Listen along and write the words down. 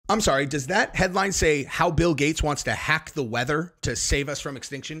I'm sorry, does that headline say how Bill Gates wants to hack the weather to save us from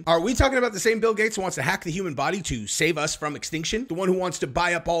extinction? Are we talking about the same Bill Gates who wants to hack the human body to save us from extinction? The one who wants to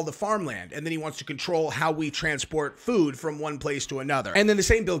buy up all the farmland, and then he wants to control how we transport food from one place to another. And then the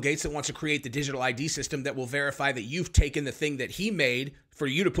same Bill Gates that wants to create the digital ID system that will verify that you've taken the thing that he made for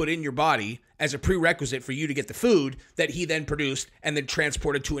you to put in your body as a prerequisite for you to get the food that he then produced and then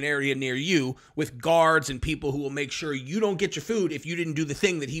transported to an area near you with guards and people who will make sure you don't get your food if you didn't do the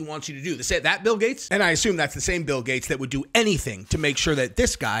thing that he wants you to do. That Bill Gates? And I assume that's the same Bill Gates that would do anything to make sure that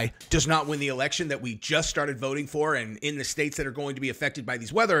this guy does not win the election that we just started voting for. And in the states that are going to be affected by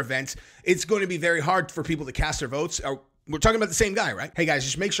these weather events, it's going to be very hard for people to cast their votes. We're talking about the same guy, right? Hey guys,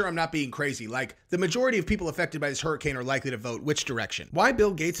 just make sure I'm not being crazy. Like, the majority of people affected by this hurricane are likely to vote which direction? Why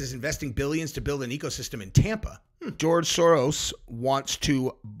Bill Gates is investing billions to build an ecosystem in Tampa? George Soros wants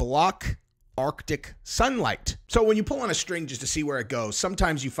to block Arctic sunlight. So when you pull on a string just to see where it goes,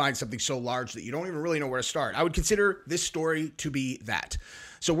 sometimes you find something so large that you don't even really know where to start. I would consider this story to be that.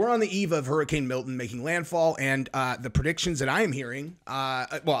 So we're on the eve of Hurricane Milton making landfall, and the predictions that I am hearing,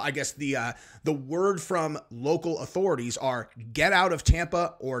 well, I guess the word from local authorities are get out of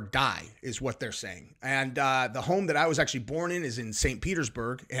Tampa or die is what they're saying. And the home that I was actually born in is in St.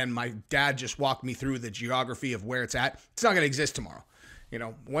 Petersburg, and my dad just walked me through the geography of where it's at. It's not going to exist tomorrow. You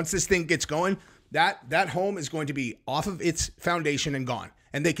know, once this thing gets going, that home is going to be off of its foundation and gone.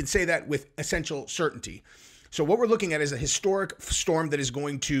 And they can say that with essential certainty. So what we're looking at is a historic storm that is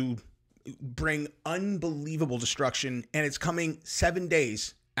going to bring unbelievable destruction, and it's coming 7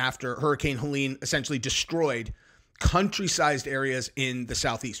 days after Hurricane Helene essentially destroyed country-sized areas in the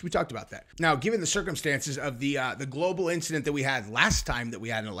southeast. We talked about that. Now, given the circumstances of the global incident that we had last time that we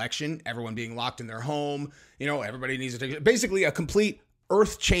had an election, everyone being locked in their home, you know, everybody needs to take basically a complete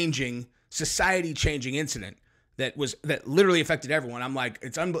earth-changing, society-changing incident that literally affected everyone. I'm like,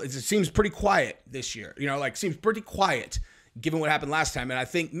 it seems pretty quiet this year, you know, like seems pretty quiet given what happened last time. And I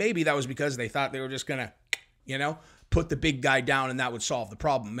think maybe that was because they thought they were just gonna, you know, put the big guy down and that would solve the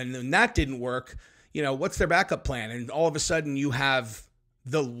problem. And then that didn't work. You know, what's their backup plan? And all of a sudden you have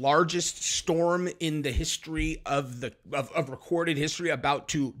the largest storm in the history of recorded history about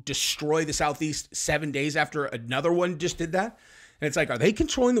to destroy the Southeast 7 days after another one just did that. And it's like, are they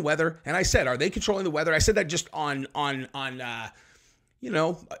controlling the weather? And I said, are they controlling the weather? I said that just on you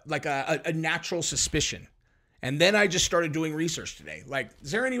know, like a natural suspicion. And then I just started doing research today. Like,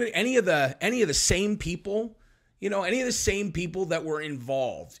 is there any of the same people, you know, any of the same people that were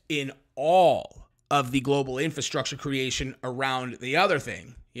involved in all of the global infrastructure creation around the other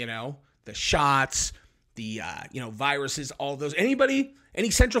thing, you know, the shots, the, you know, viruses, all of those, any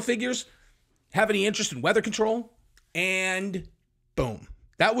central figures have any interest in weather control? And boom.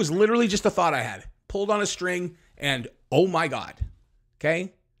 That was literally just a thought I had. Pulled on a string and oh my God.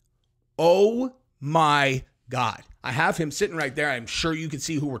 Okay? Oh my God. I have him sitting right there. I'm sure you can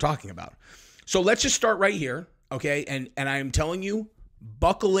see who we're talking about. So let's just start right here. Okay? And I am telling you,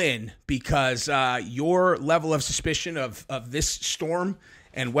 buckle in because your level of suspicion of this storm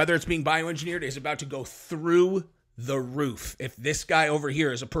and whether it's being bioengineered is about to go through the roof. If this guy over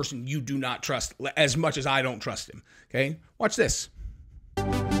here is a person you do not trust as much as I don't trust him. Okay? Watch this.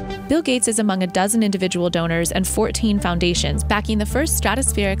 Bill Gates is among a dozen individual donors and 14 foundations backing the first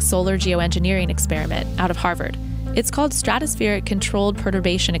stratospheric solar geoengineering experiment out of Harvard. It's called Stratospheric Controlled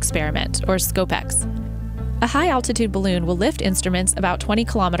Perturbation Experiment, or SCOPEX. A high-altitude balloon will lift instruments about 20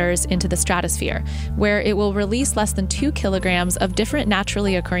 kilometers into the stratosphere, where it will release less than 2 kilograms of different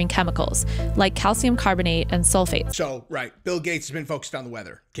naturally occurring chemicals, like calcium carbonate and sulfate. So, right, Bill Gates has been focused on the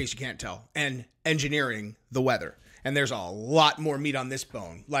weather, in case you can't tell, and engineering the weather. And there's a lot more meat on this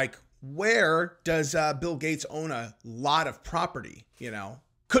bone. Like, where does Bill Gates own a lot of property, you know?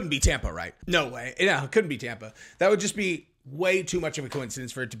 Couldn't be Tampa, right? No way. No, it couldn't be Tampa. That would just be way too much of a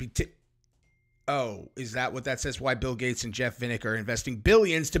coincidence for it to be... Oh, is that what that says? Why Bill Gates and Jeff Vinnick are investing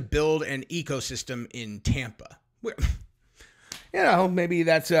billions to build an ecosystem in Tampa? You know, maybe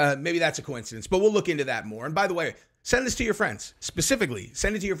that's a coincidence, but we'll look into that more. And by the way, send this to your friends. Specifically,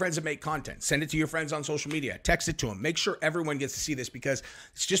 send it to your friends that make content. Send it to your friends on social media. Text it to them. Make sure everyone gets to see this because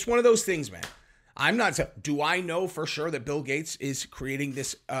it's just one of those things, man. I'm not... Do I know for sure that Bill Gates is creating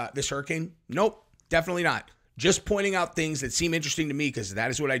this hurricane? Nope, definitely not. Just pointing out things that seem interesting to me because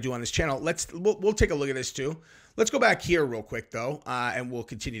that is what I do on this channel. We'll take a look at this too. Let's go back here real quick, though, and we'll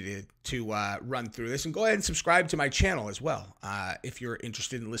continue to run through this. And go ahead and subscribe to my channel as well if you're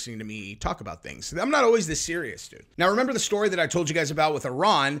interested in listening to me talk about things. I'm not always this serious, dude. Now, remember the story that I told you guys about with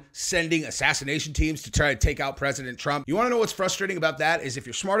Iran sending assassination teams to try to take out President Trump? You want to know what's frustrating about that is if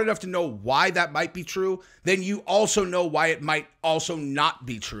you're smart enough to know why that might be true, then you also know why it might also not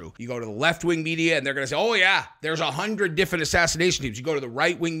be true. You go to the left-wing media and they're going to say, oh yeah, there's 100 different assassination teams. You go to the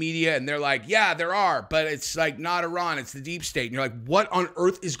right-wing media and they're like, yeah, there are, but it's like not Iran, it's the deep state. And you're like, what on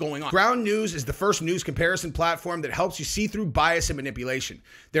earth is going on? Ground News is the first news comparison platform that helps you see through bias and manipulation.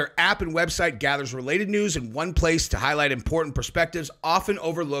 Their app and website gathers related news in one place to highlight important perspectives often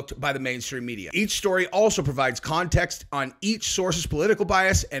overlooked by the mainstream media. Each story also provides context on each source's political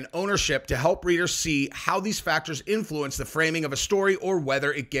bias and ownership to help readers see how these factors influence the framing of a story or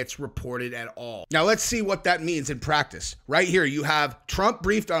whether it gets reported at all. Now let's see what that means in practice. Right here, you have Trump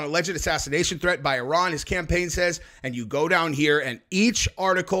briefed on alleged assassination threat by Iran, his campaign says, and you go down here and each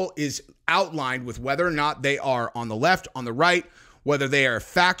article is outlined with whether or not they are on the left, on the right, whether they are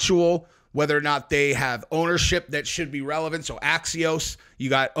factual, whether or not they have ownership that should be relevant. So Axios, you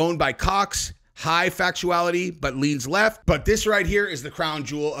got owned by Cox, high factuality, but leans left. But this right here is the crown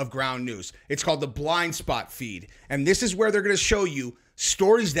jewel of Ground News. It's called the blind spot feed. And this is where they're going to show you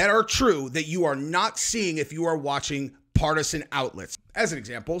stories that are true that you are not seeing if you are watching partisan outlets. As an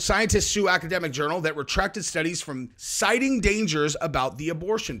example, scientists sue academic journal that retracted studies from citing dangers about the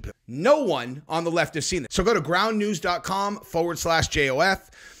abortion pill. No one on the left has seen this. So go to groundnews.com/JOF.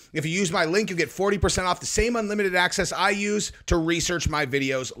 If you use my link, you get 40% off the same unlimited access I use to research my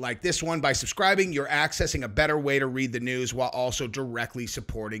videos like this one. By subscribing, you're accessing a better way to read the news while also directly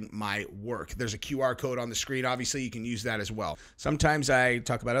supporting my work. There's a QR code on the screen. Obviously, you can use that as well. Sometimes I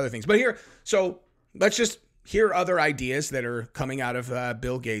talk about other things. But here, so let's just hear other ideas that are coming out of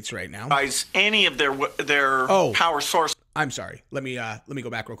Bill Gates right now. Any of their power source. I'm sorry. Let me go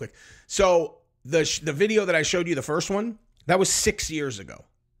back real quick. So the video that I showed you, the first one, that was 6 years ago.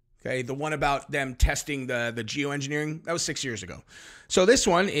 Okay, the one about them testing the geoengineering, that was 6 years ago. So this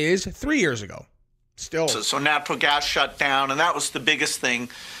one is 3 years ago. Still. So natural gas shut down, and that was the biggest thing.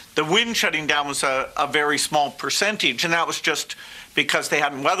 The wind shutting down was a very small percentage, and that was just because they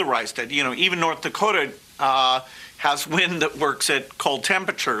hadn't weatherized it. You know, even North Dakota has wind that works at cold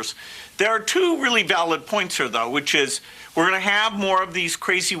temperatures. There are two really valid points here, though, which is we're going to have more of these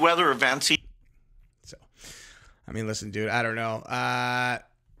crazy weather events. So, I mean, listen, dude, I don't know.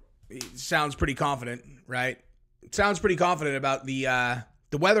 It sounds pretty confident, right? It sounds pretty confident about the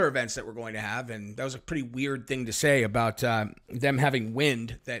weather events that we're going to have, and that was a pretty weird thing to say about them having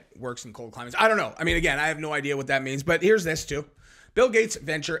wind that works in cold climates. I don't know. I mean, again, I have no idea what that means, but here's this too. Bill Gates'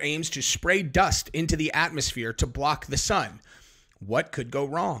 venture aims to spray dust into the atmosphere to block the sun. What could go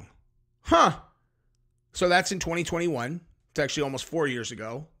wrong? So that's in 2021. It's actually almost 4 years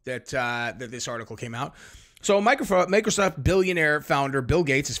ago that this article came out. So Microsoft billionaire founder Bill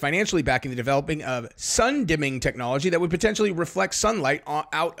Gates is financially backing the developing of sun dimming technology that would potentially reflect sunlight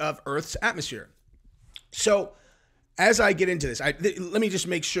out of Earth's atmosphere. So as I get into this, let me just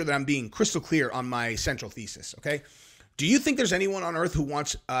make sure that I'm being crystal clear on my central thesis, okay? Do you think there's anyone on Earth who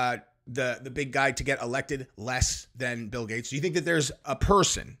wants the big guy to get elected less than Bill Gates? Do you think that there's a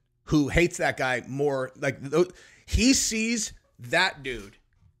person who hates that guy more? Like, he sees that dude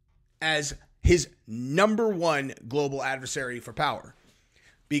as his number one global adversary for power.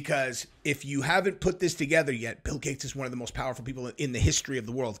 Because if you haven't put this together yet, Bill Gates is one of the most powerful people in the history of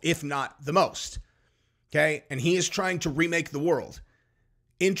the world, if not the most. Okay? And he is trying to remake the world.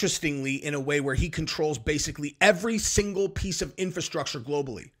 Interestingly, in a way where he controls basically every single piece of infrastructure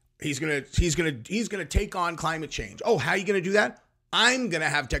globally. He's gonna take on climate change. Oh, how are you gonna do that? I'm gonna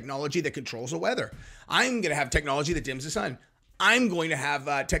have technology that controls the weather. I'm gonna have technology that dims the sun. I'm going to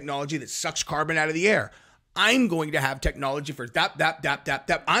have technology that sucks carbon out of the air. I'm going to have technology for I'm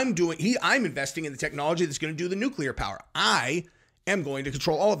investing in the technology that's going to do the nuclear power. I am going to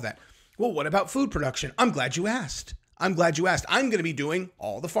control all of that. Well, what about food production? I'm glad you asked. I'm going to be doing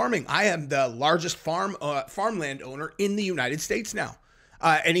all the farming. I am the largest farmland owner in the United States now.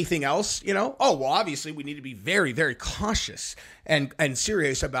 Anything else, you know? Oh, well, obviously we need to be very, very cautious and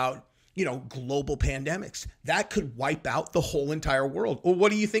serious about, you know, global pandemics. That could wipe out the whole entire world. Well, what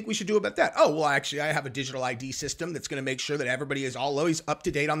do you think we should do about that? Oh, well, actually, I have a digital ID system that's going to make sure that everybody is always up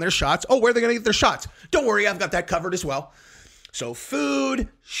to date on their shots. Oh, where are they going to get their shots? Don't worry, I've got that covered as well. So food,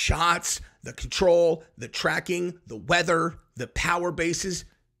 shots, the control, the tracking, the weather, the power bases.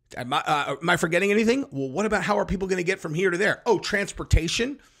 Am I forgetting anything? Well, what about how are people going to get from here to there? Oh,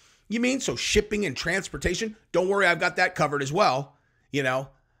 transportation, you mean? So shipping and transportation? Don't worry, I've got that covered as well. You know,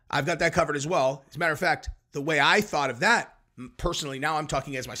 I've got that covered as well. As a matter of fact, the way I thought of that, personally, now I'm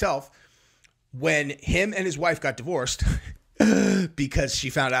talking as myself, when him and his wife got divorced because she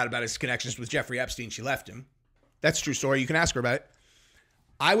found out about his connections with Jeffrey Epstein, she left him. That's a true story. You can ask her about it.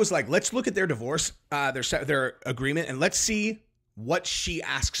 I was like, let's look at their divorce, their agreement, and let's see what she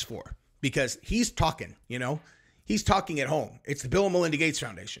asks for. Because he's talking, you know, he's talking at home. It's the Bill and Melinda Gates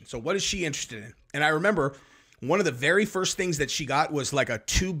Foundation. So what is she interested in? And I remember one of the very first things that she got was like a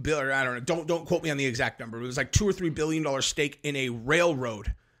 $2 billion, I don't know, don't quote me on the exact number. It was like $2 or $3 billion stake in a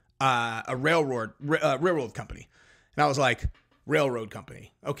railroad company. And I was like, railroad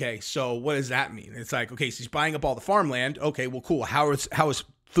company. Okay, so what does that mean? It's like, okay, so he's buying up all the farmland. Okay, well, cool. How is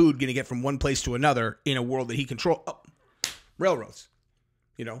food going to get from one place to another in a world that he controls? Oh, railroads,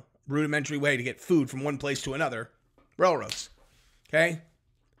 you know, rudimentary way to get food from one place to another. Railroads. Okay,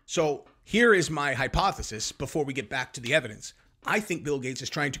 so here is my hypothesis before we get back to the evidence. I think Bill Gates is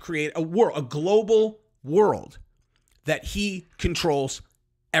trying to create a global world that he controls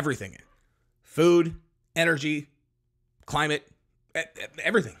everything in. Food, energy, climate,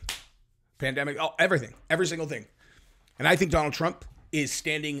 everything. Pandemic, everything. Every single thing. And I think Donald Trump is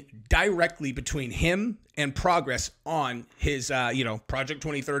standing directly between him and progress on his, Project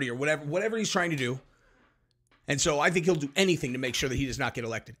 2030 or whatever he's trying to do. And so I think he'll do anything to make sure that he does not get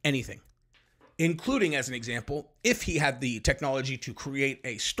elected. Anything. Including, as an example, if he had the technology to create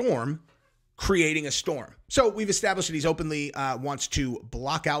a storm, creating a storm. So we've established that he's openly wants to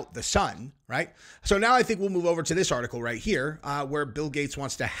block out the sun, right? So now I think we'll move over to this article right here where Bill Gates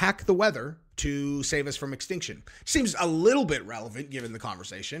wants to hack the weather to save us from extinction. Seems a little bit relevant given the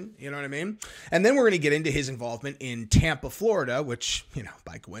conversation, you know what I mean? And then we're going to get into his involvement in Tampa, Florida, which, you know,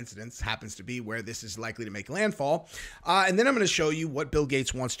 by coincidence happens to be where this is likely to make landfall. And then I'm going to show you what Bill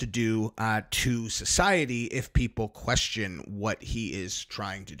Gates wants to do to society if people question what he is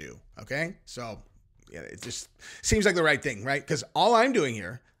trying to do, okay? So yeah, it just seems like the right thing, right? Because all I'm doing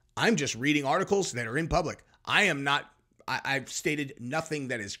here, I'm just reading articles that are in public. I've stated nothing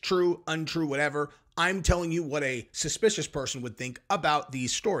that is true, untrue, whatever. I'm telling you what a suspicious person would think about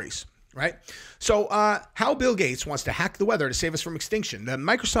these stories, right? So how Bill Gates wants to hack the weather to save us from extinction. The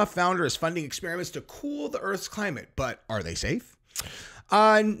Microsoft founder is funding experiments to cool the Earth's climate, but are they safe? In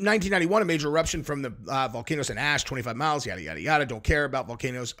 1991, a major eruption from the volcanoes and ash, 25 miles, yada, yada, yada. Don't care about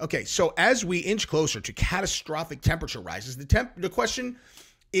volcanoes. Okay, so as we inch closer to catastrophic temperature rises, the question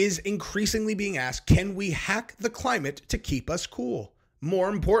is increasingly being asked, can we hack the climate to keep us cool? More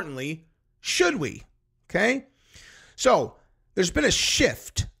importantly, should we? Okay? So there's been a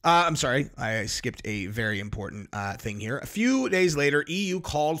shift. I'm sorry, I skipped a very important thing here. A few days later, EU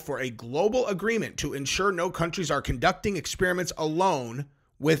called for a global agreement to ensure no countries are conducting experiments alone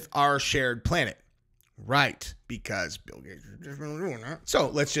with our shared planet. Right, because Bill Gates is just doing that. So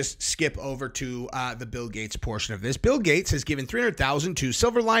let's just skip over to the Bill Gates portion of this. Bill Gates has given $300,000 to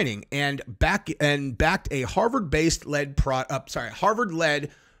Silver Lining and backed a Harvard-led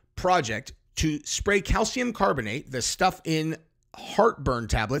project to spray calcium carbonate, the stuff in heartburn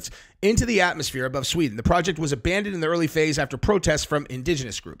tablets, into the atmosphere above Sweden. The project was abandoned in the early phase after protests from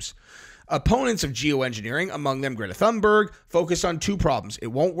indigenous groups. Opponents of geoengineering, among them Greta Thunberg, focus on two problems. It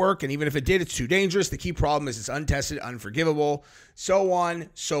won't work, and even if it did, it's too dangerous. The key problem is it's untested, unforgivable, so on,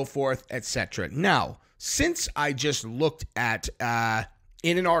 so forth, etc. Now, since I just looked at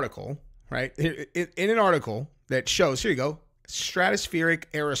in an article, right, in an article that shows, here you go, stratospheric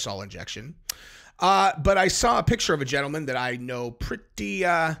aerosol injection, but I saw a picture of a gentleman that I know pretty...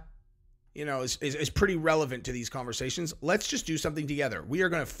 is pretty relevant to these conversations. Let's just do something together. We are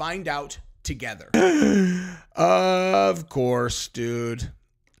going to find out together. Of course, dude.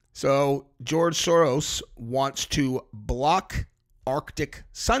 So George Soros wants to block Arctic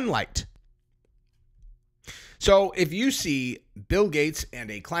sunlight. So if you see Bill Gates and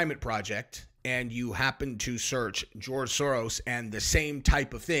a climate project and you happen to search George Soros and the same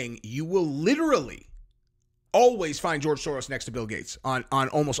type of thing, you will literally always find George Soros next to Bill Gates on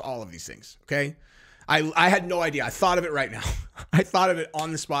almost all of these things, okay? I had no idea. I thought of it right now. I thought of it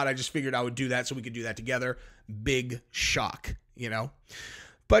on the spot. I just figured I would do that so we could do that together. Big shock, you know?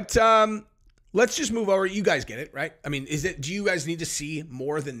 But let's just move over. You guys get it, right? I mean, do you guys need to see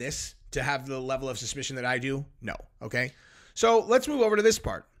more than this to have the level of suspicion that I do? No, okay? So let's move over to this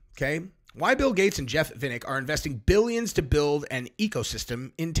part, okay? Why Bill Gates and Jeff Vinnick are investing billions to build an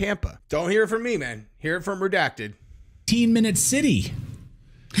ecosystem in Tampa. Don't hear it from me, man. Hear it from Redacted. 15-minute city.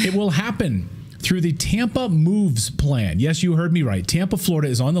 It will happen through the Tampa Moves plan. Yes, you heard me right. Tampa, Florida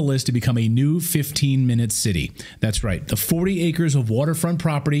is on the list to become a new 15-minute city. That's right. The 40 acres of waterfront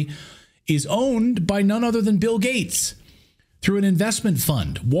property is owned by none other than Bill Gates through an investment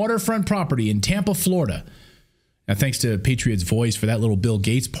fund, waterfront property in Tampa, Florida. Thanks to Patriot's Voice for that little Bill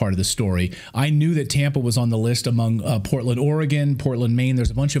Gates part of the story. I knew that Tampa was on the list among Portland, Oregon, Portland, Maine.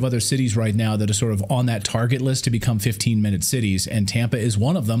 There's a bunch of other cities right now that are sort of on that target list to become 15-minute cities, and Tampa is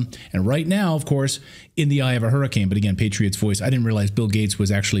one of them. And right now, of course, in the eye of a hurricane. But again, Patriot's Voice, I didn't realize Bill Gates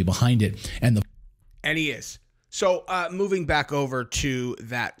was actually behind it. And he is. So moving back over to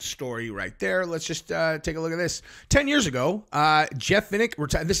that story right there, let's just take a look at this. 10 years ago, Jeff Vinnick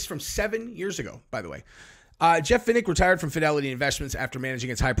retired. This is from 7 years ago, by the way. Jeff Vinnick retired from Fidelity Investments after managing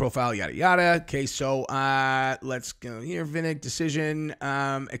its high-profile yada yada. Okay, so let's go here. Vinnick decision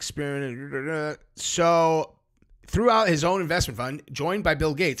experiment. So throughout his own investment fund, joined by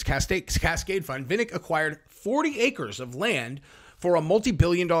Bill Gates' Cascade Fund, Vinnick acquired 40 acres of land for a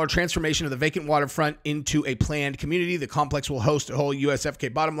multi-billion-dollar transformation of the vacant waterfront into a planned community. The complex will host a whole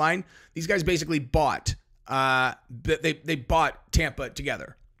USFK. Bottom line, these guys basically bought. They bought Tampa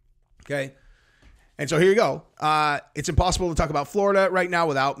together. Okay. And so here you go. It's impossible to talk about Florida right now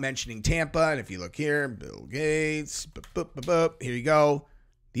without mentioning Tampa. And if you look here, Bill Gates, here you go.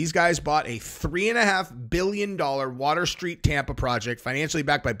 These guys bought a $3.5 billion Water Street Tampa project, financially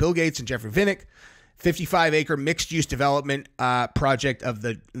backed by Bill Gates and Jeffrey Vinnick, 55-acre mixed-use development project of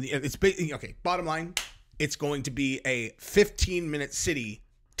the. Okay. Bottom line, it's going to be a 15-minute city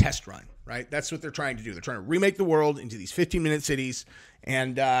test run, right? That's what they're trying to do. They're trying to remake the world into these 15-minute cities,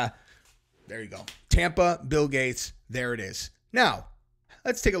 and there you go. Tampa, Bill Gates, there it is. Now,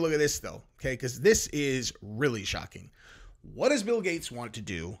 let's take a look at this, though, okay? Because this is really shocking. What does Bill Gates want to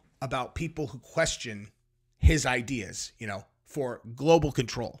do about people who question his ideas, for global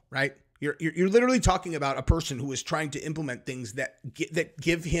control, right? You're literally talking about a person who is trying to implement things that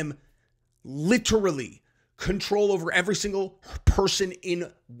give him literally control over every single person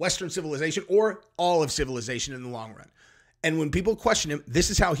in Western civilization or all of civilization in the long run. And when people question him, this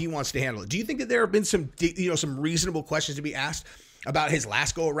is how he wants to handle it. Do you think that there have been some reasonable questions to be asked about his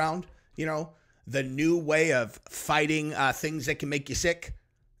last go around? The new way of fighting things that can make you sick.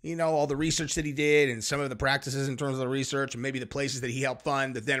 All the research that he did and some of the practices in terms of the research and maybe the places that he helped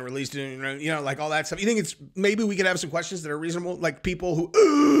fund that then released it, like all that stuff. You think maybe we could have some questions that are reasonable, like people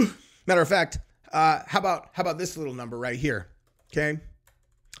who, matter of fact, how about this little number right here? Okay.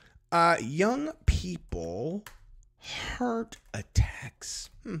 Young people. Heart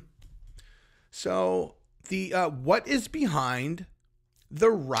attacks. So the what is behind the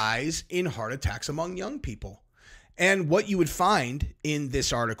rise in heart attacks among young people? And what you would find in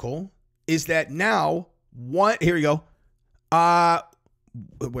this article is that now here we go.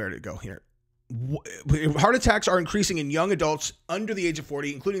 Where did it go here? Heart attacks are increasing in young adults under the age of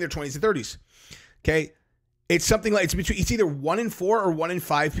 40, including their 20s and 30s. Okay. It's something like it's either 1 in 4 or 1 in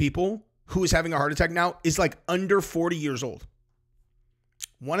 5 people who is having a heart attack now is like under 40 years old.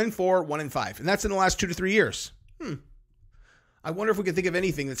 1 in 4, 1 in 5. And that's in the last 2 to 3 years. I wonder if we can think of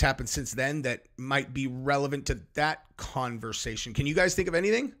anything that's happened since then that might be relevant to that conversation. Can you guys think of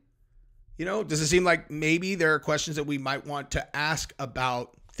anything? Does it seem like maybe there are questions that we might want to ask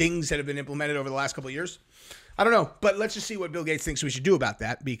about things that have been implemented over the last couple of years? I don't know, but let's just see what Bill Gates thinks we should do about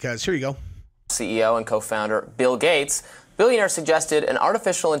that, because here you go. CEO and co-founder Bill Gates, billionaire, suggested an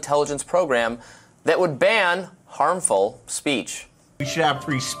artificial intelligence program that would ban harmful speech. We should have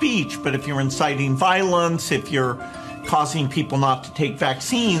free speech, but if you're inciting violence, if you're causing people not to take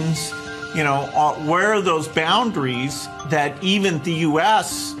vaccines, where are those boundaries that even the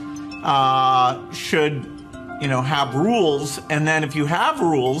U.S. should, have rules? And then if you have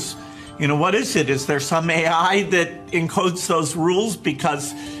rules, what is it? Is there some AI that encodes those rules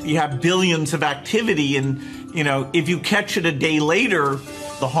because you have billions of activity and, if you catch it a day later,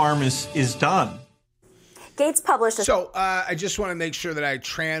 the harm is done? Gates published a... So I just want to make sure that I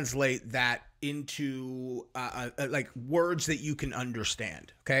translate that into like words that you can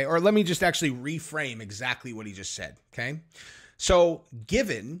understand. Okay. Or let me just actually reframe exactly what he just said. Okay. So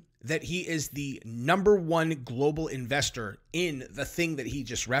given that he is the #1 global investor in the thing that he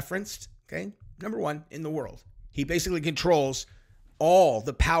just referenced, okay, #1 in the world, he basically controls all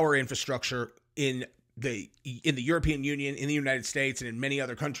the power infrastructure in the European Union, in the United States, and in many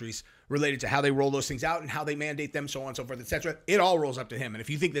other countries related to how they roll those things out and how they mandate them, so on and so forth, etc. It all rolls up to him. And if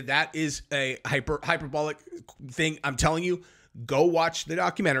you think that that is a hyperbolic thing, I'm telling you, go watch the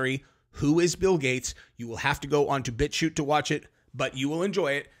documentary, Who is Bill Gates? You will have to go onto BitChute to watch it, but you will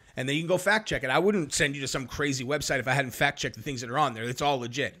enjoy it. And then you can go fact check it. I wouldn't send you to some crazy website if I hadn't fact checked the things that are on there. It's all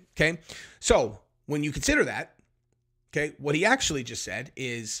legit. Okay. So when you consider that, okay, what he actually just said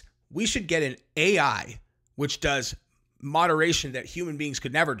is we should get an AI, which does moderation that human beings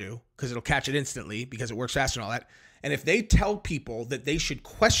could never do because it'll catch it instantly because it works fast and all that. And if they tell people that they should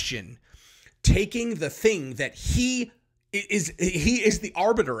question taking the thing that he is the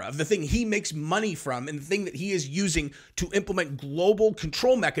arbiter of, the thing he makes money from, and the thing that he is using to implement global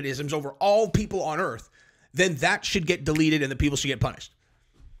control mechanisms over all people on Earth, then that should get deleted and the people should get punished.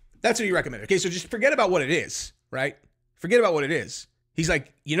 That's what he recommended. Okay, so just forget about what it is, right? Forget about what it is. He's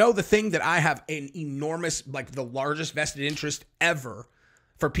like, you know, the thing that I have an enormous, like the largest vested interest ever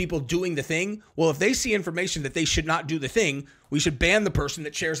for people doing the thing. Well, if they see information that they should not do the thing, we should ban the person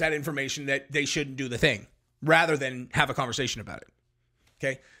that shares that information that they shouldn't do the thing, rather than have a conversation about it.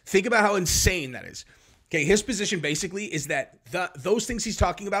 Okay? Think about how insane that is. Okay, his position basically is that those things he's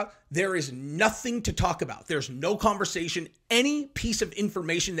talking about, there is nothing to talk about. There's no conversation. Any piece of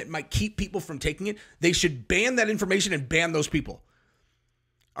information that might keep people from taking it, they should ban that information and ban those people.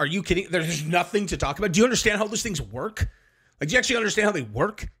 Are you kidding? There's nothing to talk about. Do you understand how those things work? Like, do you actually understand how they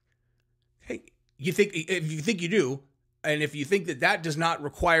work? Hey, if you think you do, and if you think that that does not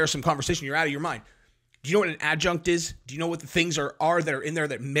require some conversation, you're out of your mind. Do you know what an adjunct is? Do you know what the things are that are in there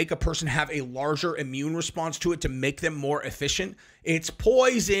that make a person have a larger immune response to it to make them more efficient? It's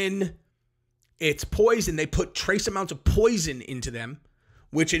poison. It's poison. They put trace amounts of poison into them,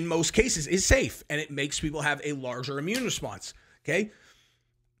 which in most cases is safe, and it makes people have a larger immune response. Okay?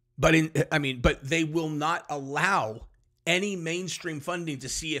 But they will not allow any mainstream funding to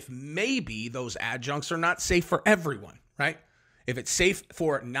see if maybe those adjuncts are not safe for everyone, right? If it's safe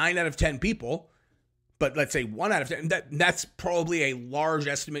for 9 out of 10 people, but let's say 1 out of 10, that's probably a large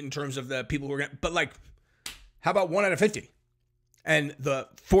estimate in terms of the people who are going to, but like, how about 1 out of 50? And the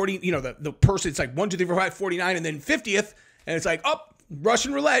 40, the person, it's like 1, 2, 3, 4, 5, 49, and then 50th, and it's like, oh,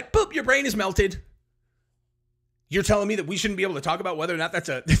 Russian roulette, boop, your brain is melted. You're telling me that we shouldn't be able to talk about whether or not that's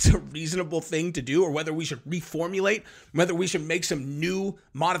a reasonable thing to do, or whether we should reformulate, whether we should make some new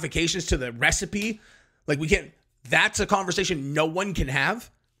modifications to the recipe? Like, we can't, that's a conversation no one can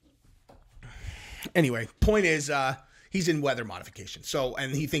have. Anyway, point is, he's in weather modification. So,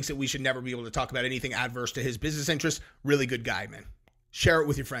 and he thinks that we should never be able to talk about anything adverse to his business interests. Really good guy, man. Share it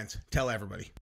with your friends. Tell everybody.